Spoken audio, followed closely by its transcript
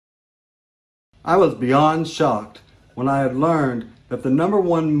I was beyond shocked when I had learned that the number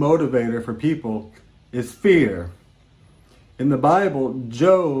one motivator for people is fear. In the Bible,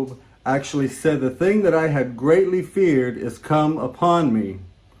 Job actually said, "The thing that I had greatly feared is come upon me,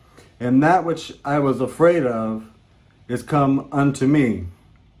 and that which I was afraid of is come unto me."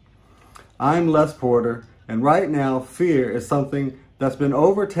 I'm Les Porter, and right now fear is something that's been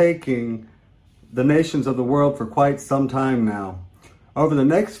overtaking the nations of the world for quite some time now. Over the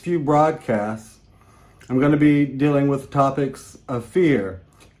next few broadcasts, I'm going to be dealing with topics of fear.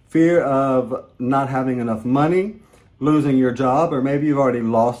 Fear of not having enough money, losing your job, or maybe you've already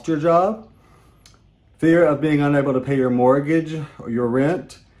lost your job. Fear of being unable to pay your mortgage or your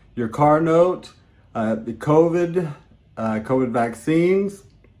rent, your car note, the COVID vaccines.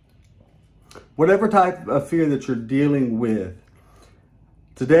 Whatever type of fear that you're dealing with.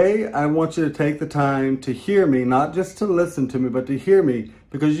 Today, I want you to take the time to hear me, not just to listen to me, but to hear me,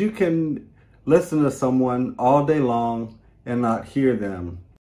 because you can listen to someone all day long and not hear them.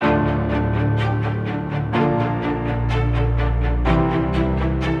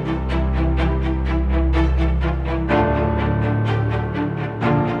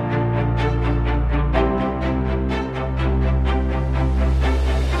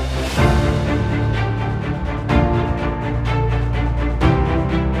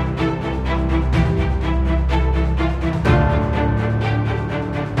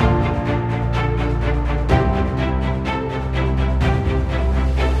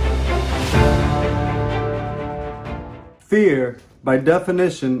 Fear, by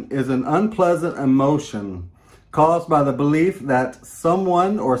definition, is an unpleasant emotion caused by the belief that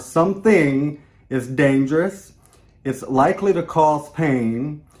someone or something is dangerous, it's likely to cause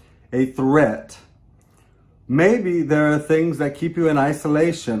pain, a threat. Maybe there are things that keep you in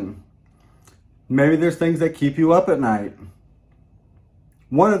isolation. Maybe there's things that keep you up at night.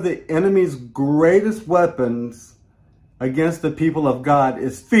 One of the enemy's greatest weapons against the people of God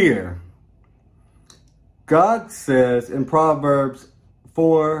is fear. God says in Proverbs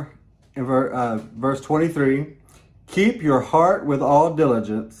 4, verse 23, "Keep your heart with all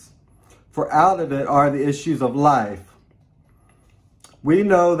diligence, for out of it are the issues of life." We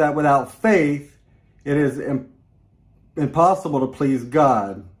know that without faith, it is impossible to please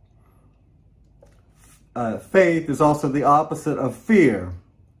God. Faith is also the opposite of fear.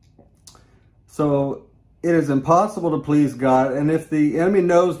 So it is impossible to please God, and if the enemy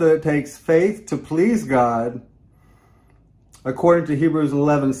knows that it takes faith to please God, according to Hebrews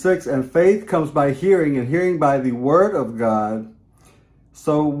 11:6, and faith comes by hearing, and hearing by the word of God.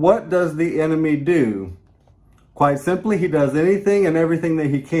 So what does the enemy do? Quite simply, he does anything and everything that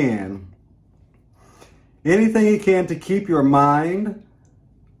he can. Anything he can to keep your mind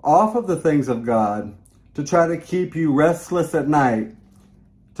off of the things of God, to try to keep you restless at night,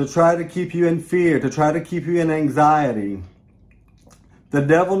 to try to keep you in fear, to try to keep you in anxiety. The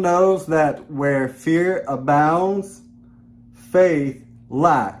devil knows that where fear abounds, faith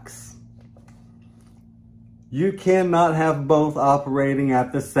lacks. You cannot have both operating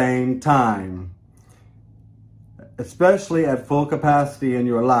at the same time, especially at full capacity in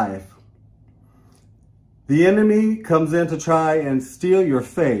your life. The enemy comes in to try and steal your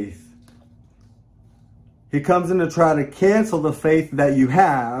faith. He comes in to try to cancel the faith that you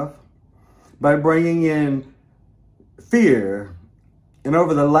have by bringing in fear. And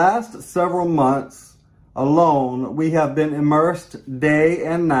over the last several months alone, we have been immersed day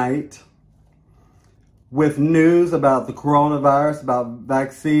and night with news about the coronavirus, about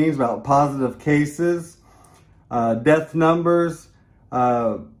vaccines, about positive cases, death numbers,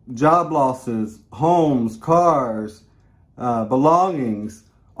 job losses, homes, cars, belongings,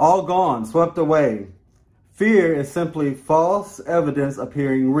 all gone, swept away. Fear is simply false evidence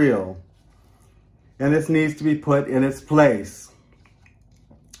appearing real, and this needs to be put in its place.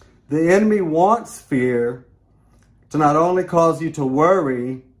 The enemy wants fear to not only cause you to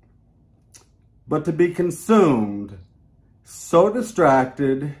worry, but to be consumed, so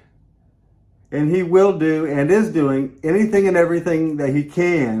distracted, and he will do and is doing anything and everything that he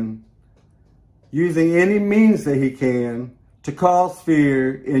can, using any means that he can to cause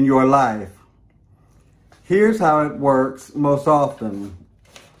fear in your life. Here's how it works most often.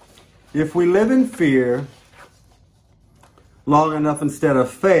 If we live in fear long enough instead of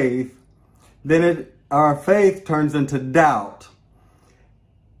faith, then our faith turns into doubt.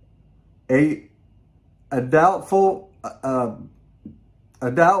 A doubtful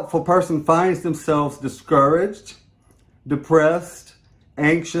person finds themselves discouraged, depressed,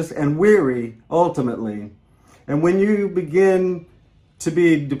 anxious, and weary ultimately. And when you begin to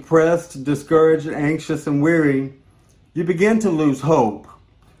be depressed, discouraged, anxious, and weary, you begin to lose hope.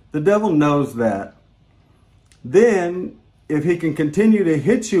 The devil knows that. Then, if he can continue to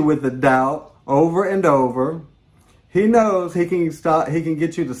hit you with the doubt over and over, he knows he can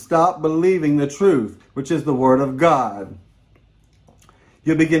get you to stop believing the truth, which is the Word of God.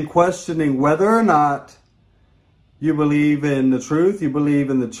 You begin questioning whether or not you believe in the truth, you believe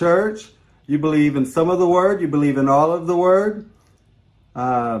in the church, you believe in some of the Word, you believe in all of the Word.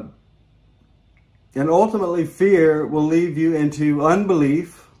 And ultimately, fear will lead you into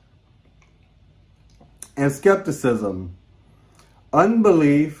unbelief and skepticism.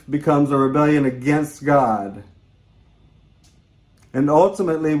 Unbelief becomes a rebellion against God. And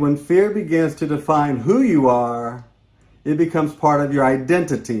ultimately, when fear begins to define who you are, it becomes part of your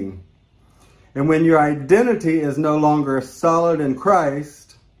identity. And when your identity is no longer solid in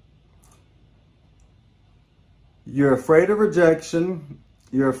Christ, you're afraid of rejection,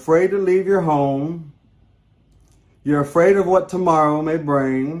 you're afraid to leave your home, you're afraid of what tomorrow may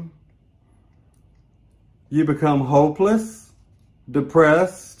bring, you become hopeless,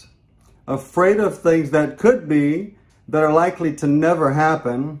 depressed, afraid of things that could be, that are likely to never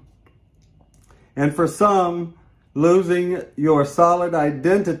happen. And for some, losing your solid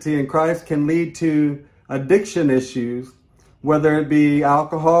identity in Christ can lead to addiction issues, whether it be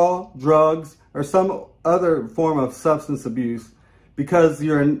alcohol, drugs, or some other form of substance abuse, because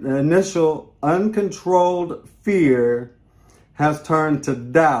your initial uncontrolled fear has turned to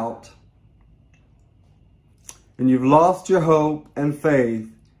doubt, and you've lost your hope and faith,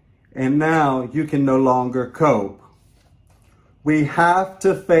 and now you can no longer cope. We have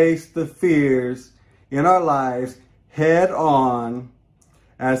to face the fears in our lives head on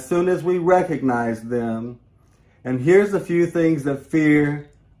as soon as we recognize them. And here's a few things that fear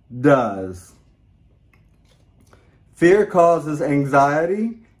does. Fear causes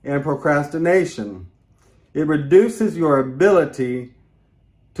anxiety and procrastination. It reduces your ability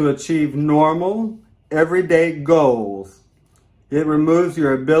to achieve normal, everyday goals. It removes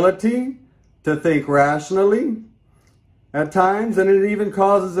your ability to think rationally at times, and it even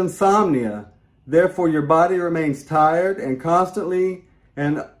causes insomnia. Therefore, your body remains tired constantly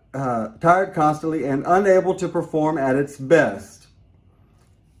and unable to perform at its best.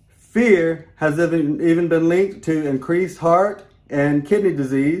 Fear has even been linked to increased heart and kidney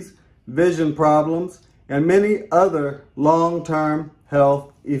disease, vision problems, and many other long-term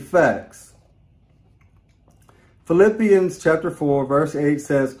health effects. Philippians chapter 4, verse 8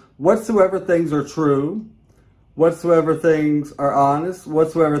 says, "Whatsoever things are true, whatsoever things are honest,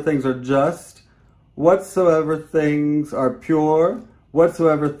 whatsoever things are just, whatsoever things are pure,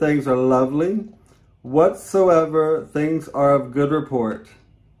 whatsoever things are lovely, whatsoever things are of good report.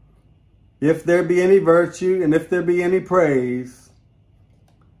 If there be any virtue, and if there be any praise,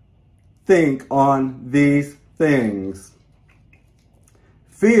 think on these things."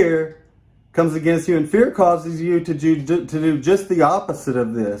 Fear comes against you, and fear causes you to do just the opposite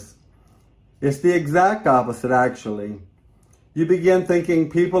of this. It's the exact opposite, actually. You begin thinking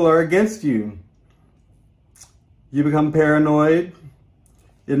people are against you. You become paranoid.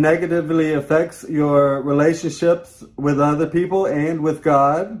 It negatively affects your relationships with other people and with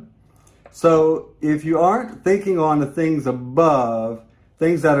God. So if you aren't thinking on the things above,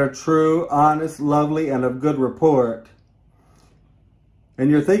 things that are true, honest, lovely, and of good report, and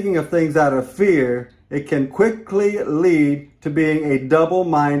you're thinking of things out of fear, it can quickly lead to being a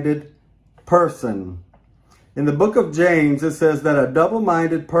double-minded person. In the book of James, it says that a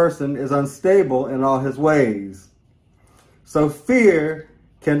double-minded person is unstable in all his ways. So fear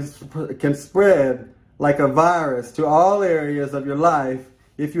can spread like a virus to all areas of your life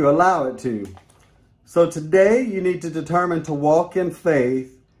if you allow it to. So today, you need to determine to walk in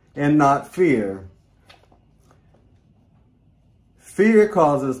faith and not fear. Fear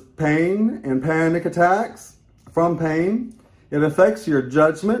causes pain and panic attacks from pain. It affects your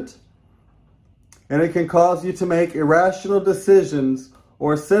judgment, and it can cause you to make irrational decisions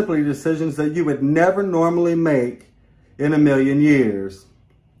or simply decisions that you would never normally make in a million years.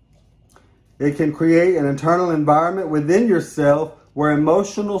 It can create an internal environment within yourself where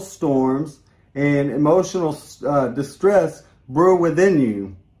emotional storms and emotional distress brew within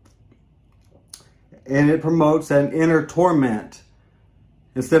you. And it promotes an inner torment.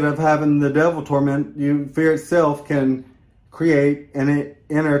 Instead of having the devil torment you, fear itself can create an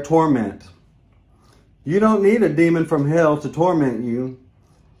inner torment. You don't need a demon from hell to torment you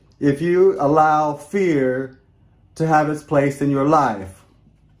if you allow fear to have its place in your life.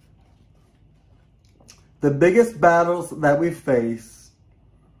 The biggest battles that we face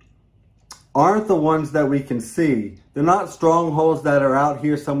aren't the ones that we can see. They're not strongholds that are out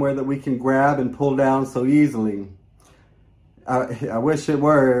here somewhere that we can grab and pull down so easily. I wish it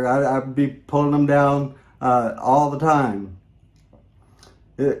were. I'd be pulling them down all the time.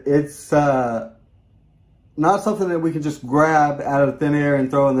 It's not something that we can just grab out of thin air and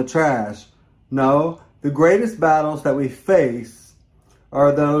throw in the trash. No, the greatest battles that we face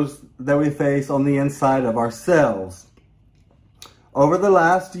are those that we face on the inside of ourselves. Over the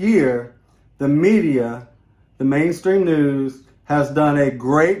last year, the media, the mainstream news, has done a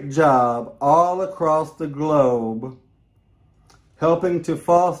great job all across the globe helping to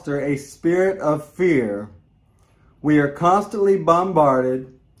foster a spirit of fear. We are constantly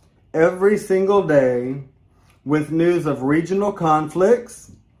bombarded every single day with news of regional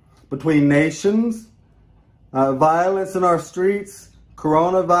conflicts between nations, violence in our streets,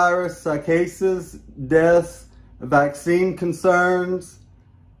 coronavirus cases, deaths, vaccine concerns.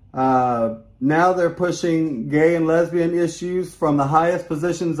 Now they're pushing gay and lesbian issues from the highest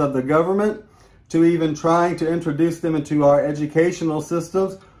positions of the government to even trying to introduce them into our educational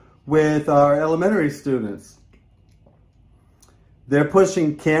systems with our elementary students. They're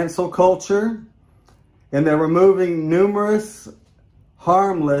pushing cancel culture, and they're removing numerous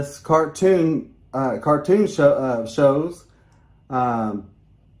harmless cartoon shows. They're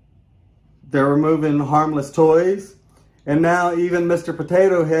removing harmless toys. And now even Mr.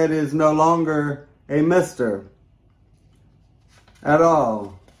 Potato Head is no longer a Mr. at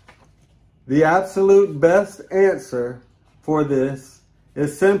all. The absolute best answer for this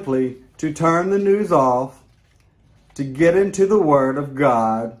is simply to turn the news off, to get into the Word of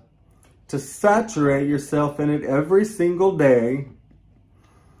God, to saturate yourself in it every single day,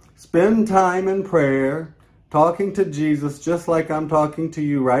 spend time in prayer, talking to Jesus just like I'm talking to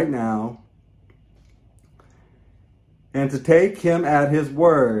you right now, and to take him at his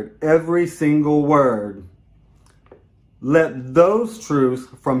word, every single word. Let those truths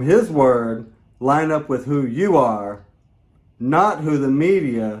from his word line up with who you are, not who the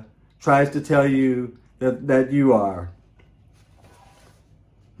media tries to tell you that you are.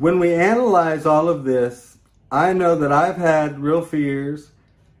 When we analyze all of this, I know that I've had real fears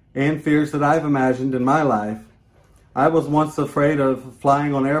and fears that I've imagined in my life. I was once afraid of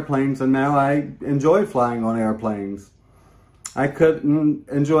flying on airplanes, and now I enjoy flying on airplanes. I couldn't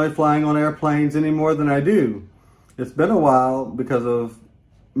enjoy flying on airplanes any more than I do. It's been a while because of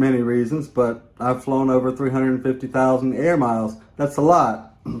many reasons, but I've flown over 350,000 air miles. That's a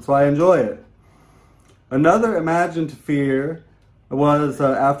lot, so I enjoy it. Another imagined fear was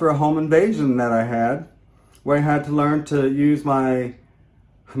after a home invasion that I had, where I had to learn to use my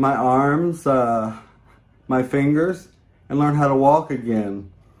arms, my fingers, and learn how to walk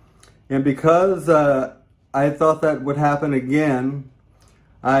again. And because I thought that would happen again,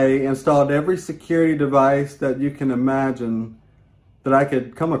 I installed every security device that you can imagine that I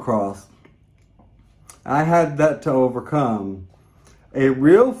could come across. I had that to overcome. A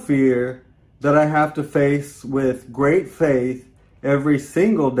real fear that I have to face with great faith every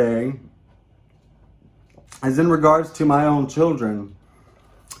single day is in regards to my own children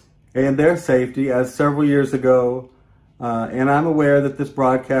and their safety, as several years ago, and I'm aware that this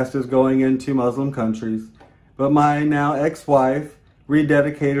broadcast is going into Muslim countries, but my now ex-wife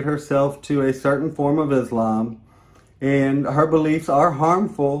rededicated herself to a certain form of Islam, and her beliefs are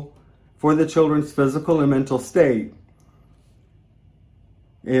harmful for the children's physical and mental state.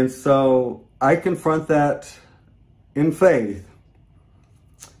 And so I confront that in faith.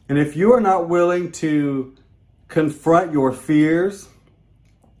 And if you are not willing to confront your fears,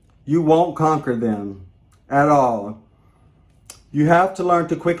 you won't conquer them at all. You have to learn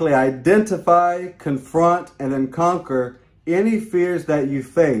to quickly identify, confront, and then conquer any fears that you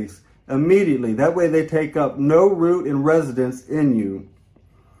face immediately. That way they take up no root and residence in you.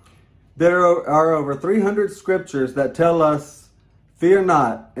 There are over 300 scriptures that tell us, fear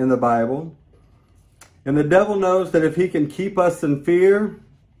not, in the Bible. And the devil knows that if he can keep us in fear,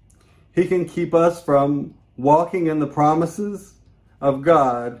 he can keep us from walking in the promises of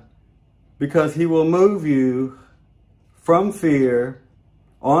God, because he will move you from fear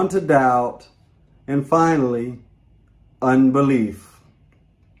onto doubt and finally unbelief.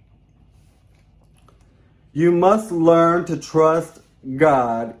 You must learn to trust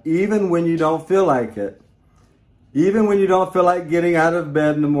God even when you don't feel like it. Even when you don't feel like getting out of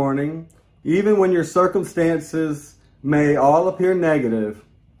bed in the morning. Even when your circumstances may all appear negative.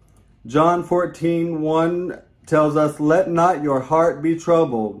 John 14:1 tells us, "Let not your heart be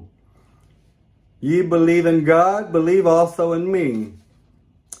troubled. Ye believe in God, believe also in me."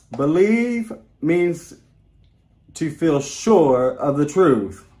 Believe means to feel sure of the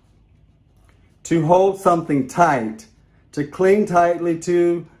truth, to hold something tight, to cling tightly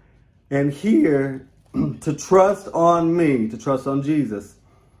to, and here to trust on me, to trust on Jesus.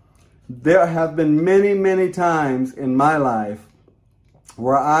 There have been many, many times in my life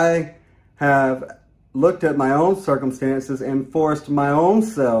where I have looked at my own circumstances and forced my own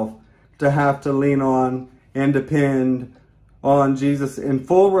self to have to lean on and depend on Jesus in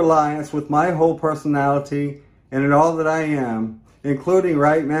full reliance with my whole personality and in all that I am, including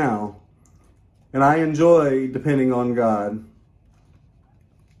right now. And I enjoy depending on God.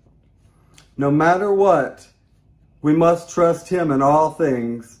 No matter what, we must trust Him in all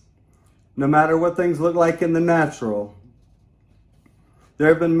things, no matter what things look like in the natural. There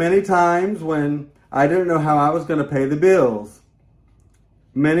have been many times when I didn't know how I was going to pay the bills.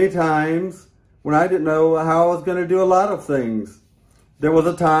 Many times when I didn't know how I was going to do a lot of things. There was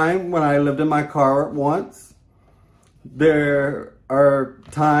a time when I lived in my car once. There are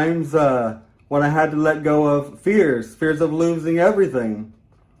times when I had to let go of fears of losing everything,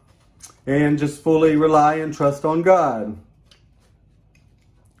 and just fully rely and trust on God.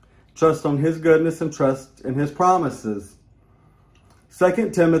 Trust on His goodness and trust in His promises.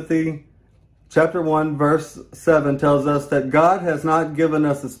 2 Timothy chapter 1 verse 7 tells us that God has not given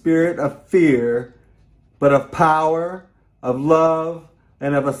us a spirit of fear, but of power, of love,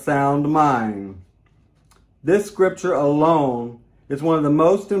 and of a sound mind. This scripture alone is one of the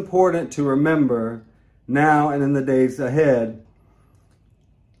most important to remember now and in the days ahead,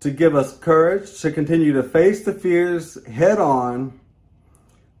 to give us courage to continue to face the fears head on,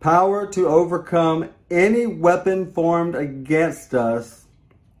 power to overcome any weapon formed against us,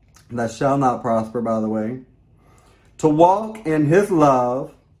 that shall not prosper, by the way, to walk in His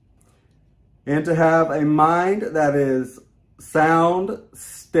love, and to have a mind that is sound,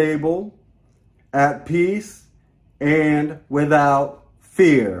 stable, at peace, and without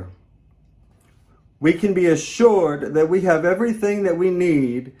fear. We can be assured that we have everything that we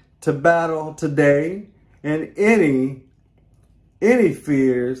need to battle today and any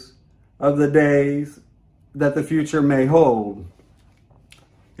fears of the days that the future may hold.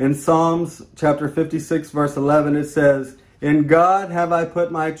 In Psalms chapter 56 verse 11 it says, "In God have I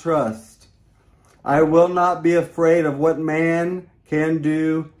put my trust. I will not be afraid of what man can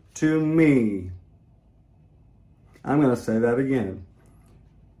do to me." I'm going to say that again.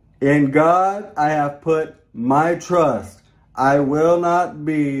 In God I have put my trust. I will not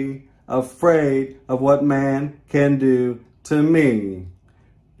be afraid of what man can do to me.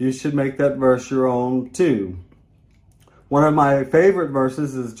 You should make that verse your own too. One of my favorite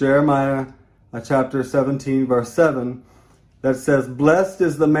verses is Jeremiah chapter 17 verse 7 that says, "Blessed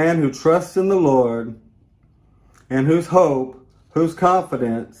is the man who trusts in the Lord and whose hope, whose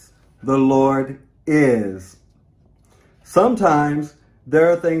confidence the Lord is." Sometimes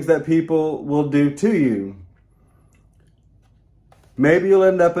there are things that people will do to you. Maybe you'll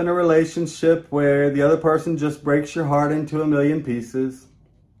end up in a relationship where the other person just breaks your heart into a million pieces.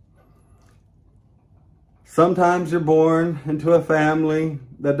 Sometimes you're born into a family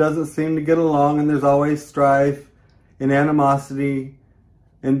that doesn't seem to get along, and there's always strife and animosity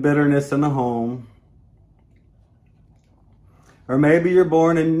and bitterness in the home. Or maybe you're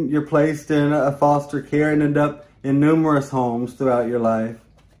born and you're placed in a foster care and end up in numerous homes throughout your life,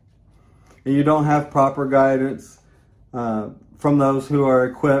 and you don't have proper guidance from those who are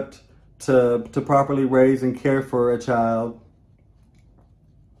equipped to properly raise and care for a child.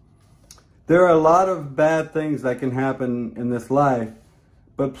 There are a lot of bad things that can happen in this life,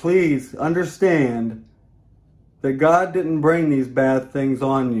 but please understand that God didn't bring these bad things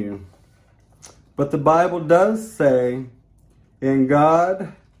on you. But the Bible does say, "In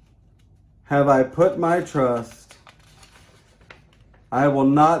God have I put my trust. I will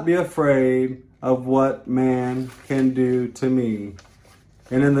not be afraid of what man can do to me."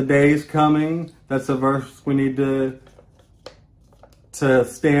 And in the days coming, that's a verse we need to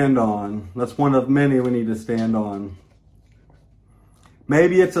stand on. That's one of many we need to stand on.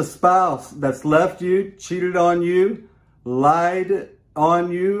 Maybe it's a spouse that's left you, cheated on you, lied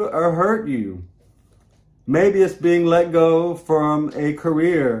on you, or hurt you. Maybe it's being let go from a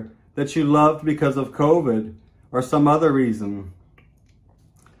career that you loved because of COVID or some other reason.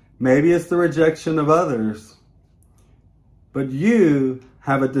 Maybe it's the rejection of others. But you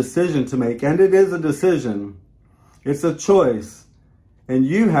have a decision to make, and it is a decision. It's a choice, and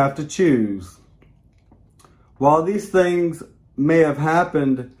you have to choose. While these things may have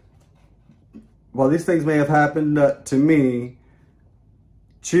happened to me,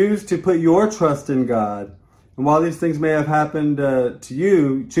 choose to put your trust in God. And while these things may have happened to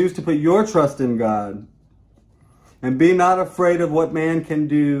you, choose to put your trust in God. And be not afraid of what man can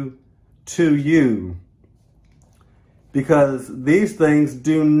do to you. because these things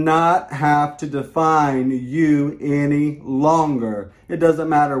do not have to define you any longer. It doesn't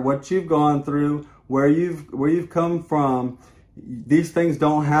matter what you've gone through, where you've come from. These things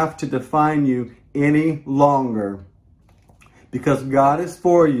don't have to define you any longer, because God is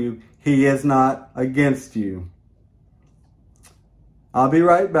for you. He is not against you. I'll be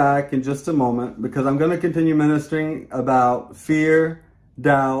right back in just a moment, because I'm going to continue ministering about fear,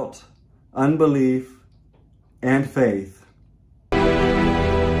 doubt, unbelief, and faith.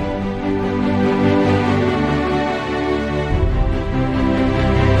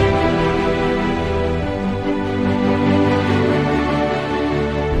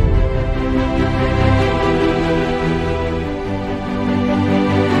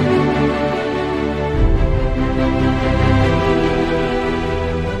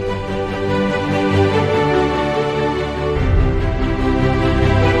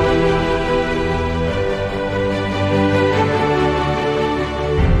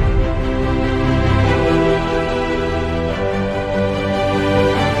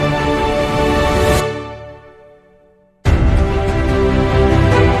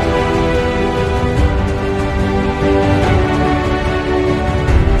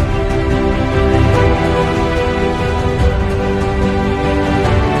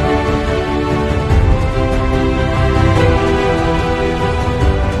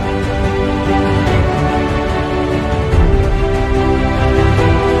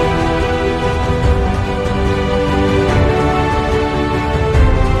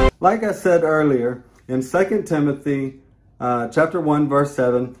 Like I said earlier, in 2 Timothy chapter 1, verse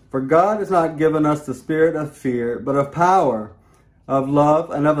 7, "For God has not given us the spirit of fear, but of power, of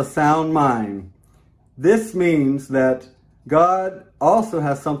love, and of a sound mind." This means that God also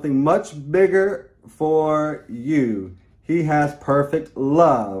has something much bigger for you. He has perfect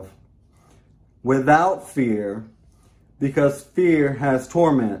love without fear, because fear has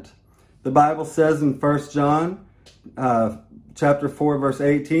torment. The Bible says in 1 John chapter 4, verse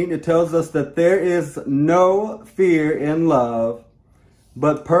 18, it tells us that there is no fear in love,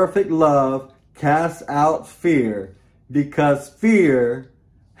 but perfect love casts out fear, because fear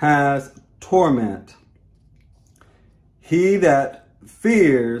has torment. He that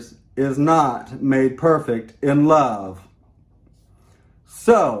fears is not made perfect in love.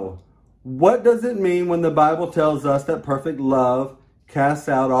 So, what does it mean when the Bible tells us that perfect love casts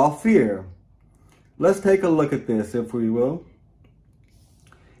out all fear? Let's take a look at this, if we will.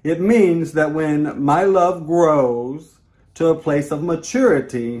 It means that when my love grows to a place of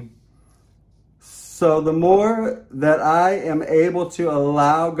maturity, so the more that I am able to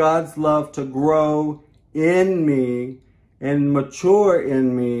allow God's love to grow in me and mature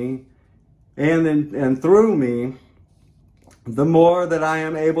in me and through me, the more that I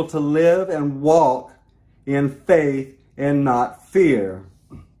am able to live and walk in faith and not fear.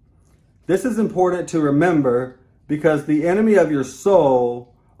 This is important to remember, because the enemy of your soul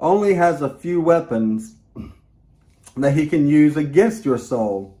only has a few weapons that he can use against your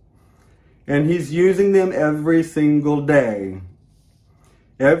soul. And he's using them every single day.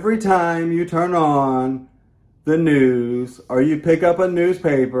 Every time you turn on the news, or you pick up a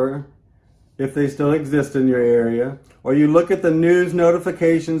newspaper, if they still exist in your area, or you look at the news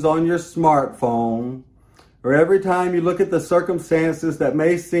notifications on your smartphone, or every time you look at the circumstances that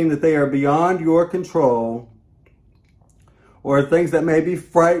may seem that they are beyond your control, or things that may be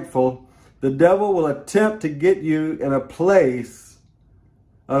frightful, the devil will attempt to get you in a place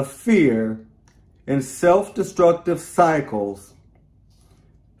of fear and self-destructive cycles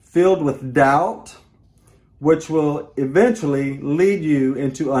filled with doubt, which will eventually lead you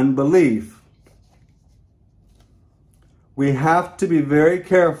into unbelief. We have to be very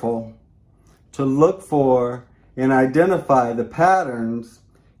careful to look for and identify the patterns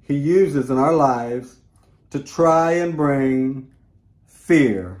he uses in our lives to try and bring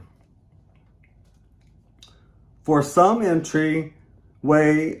fear. For some, an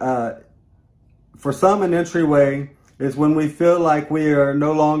entryway is when we feel like we are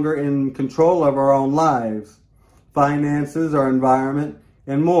no longer in control of our own lives, finances, our environment,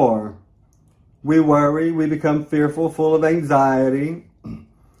 and more. We worry, we become fearful, full of anxiety,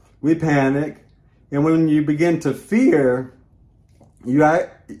 we panic, and when you begin to fear, you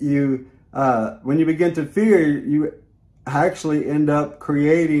actually end up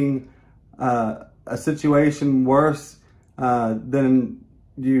creating a situation worse than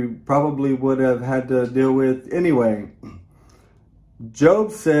you probably would have had to deal with anyway.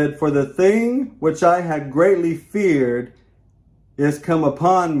 Job said, "For the thing which I had greatly feared is come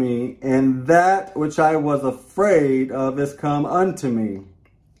upon me, and that which I was afraid of is come unto me."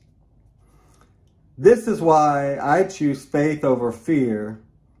 This is why I choose faith over fear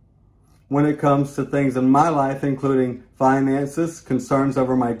when it comes to things in my life, including finances, concerns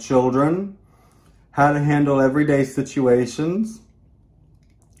over my children, how to handle everyday situations.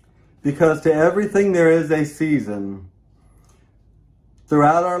 Because to everything there is a season.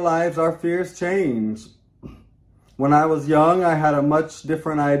 Throughout our lives, our fears change. When I was young, I had a much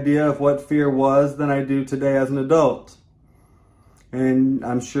different idea of what fear was than I do today as an adult. And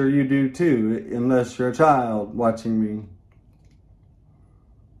I'm sure you do too, unless you're a child watching me.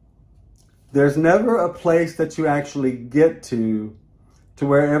 There's never a place that you actually get to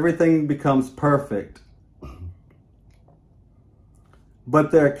where everything becomes perfect.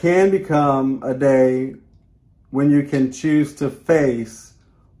 But there can become a day when you can choose to face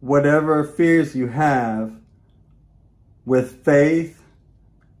whatever fears you have with faith,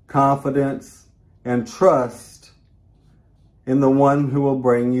 confidence, and trust in the one who will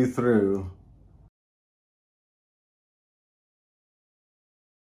bring you through.